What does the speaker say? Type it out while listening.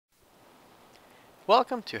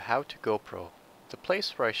Welcome to How to GoPro, the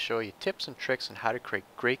place where I show you tips and tricks on how to create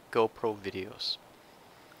great GoPro videos.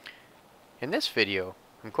 In this video,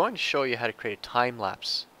 I'm going to show you how to create a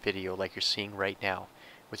time-lapse video like you're seeing right now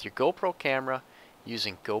with your GoPro camera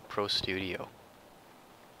using GoPro Studio.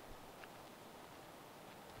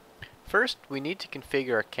 First, we need to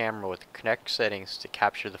configure our camera with the correct settings to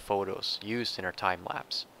capture the photos used in our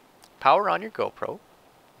time-lapse. Power on your GoPro,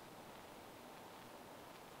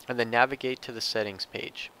 and then navigate to the settings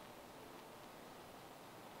page.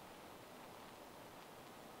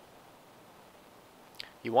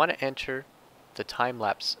 You want to enter the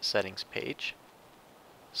time-lapse settings page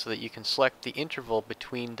so that you can select the interval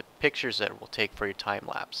between the pictures that it will take for your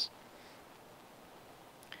time-lapse.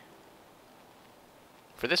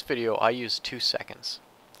 For this video I use 2 seconds,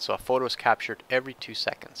 so a photo is captured every 2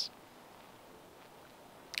 seconds.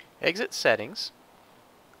 Exit settings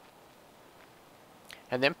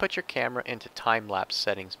and then put your camera into time-lapse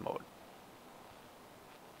settings mode.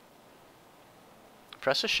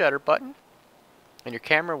 Press the shutter button and your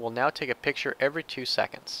camera will now take a picture every 2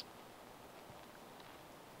 seconds.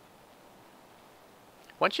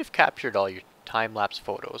 Once you've captured all your time-lapse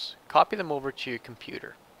photos, copy them over to your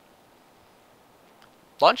computer.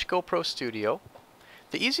 Launch GoPro Studio.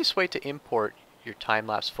 The easiest way to import your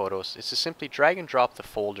time-lapse photos is to simply drag and drop the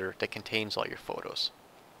folder that contains all your photos.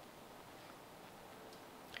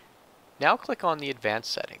 Now click on the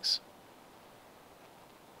advanced settings.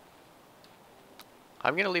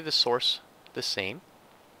 I'm going to leave the source the same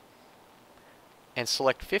and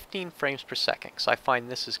select 15 frames per second because I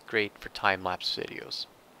find this is great for time-lapse videos.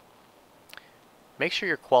 Make sure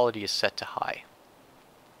your quality is set to high.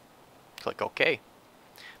 Click OK.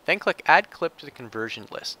 Then click Add Clip to the conversion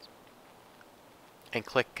list and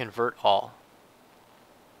click Convert All.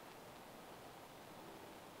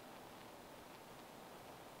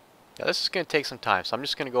 Now this is going to take some time, so I'm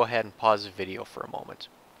just going to go ahead and pause the video for a moment.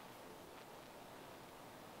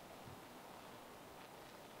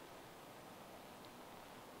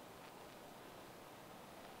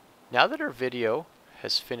 Now that our video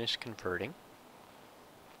has finished converting,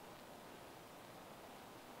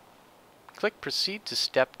 click Proceed to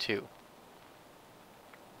Step 2.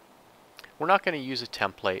 We're not going to use a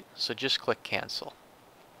template, so just click Cancel.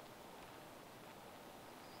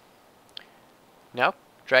 Now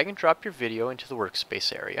drag and drop your video into the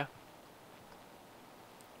workspace area,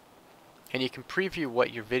 and you can preview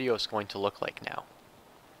what your video is going to look like now.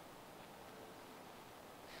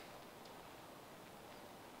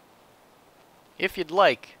 If you'd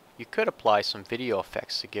like, you could apply some video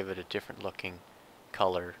effects to give it a different looking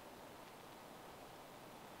color,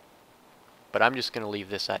 but I'm just going to leave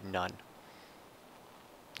this at none.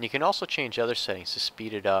 You can also change other settings to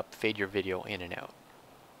speed it up, fade your video in and out,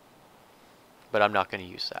 but I'm not going to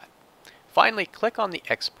use that. Finally, click on the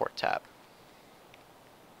Export tab.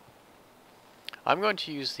 I'm going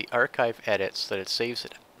to use the Archive Edit so that it saves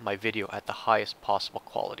my video at the highest possible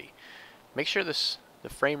quality. Make sure the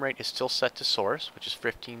frame rate is still set to source, which is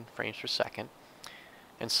 15 frames per second,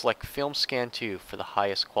 and select Film Scan 2 for the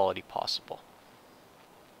highest quality possible.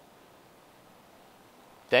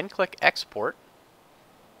 Then click Export,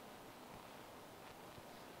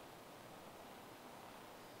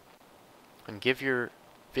 and give your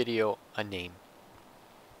video a name.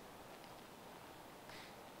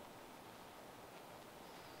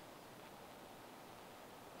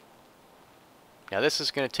 Now this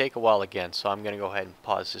is going to take a while again, so I'm going to go ahead and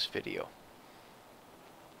pause this video.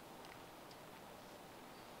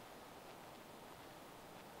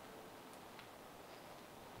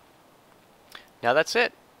 Now that's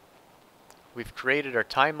it. We've created our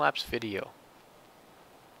time-lapse video.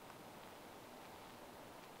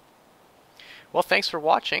 Well, thanks for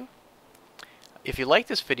watching. If you like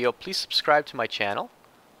this video, please subscribe to my channel.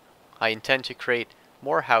 I intend to create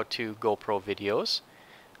more how-to GoPro videos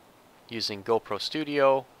using GoPro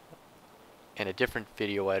Studio and a different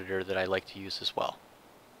video editor that I like to use as well.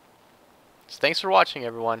 So thanks for watching,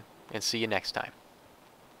 everyone, and see you next time.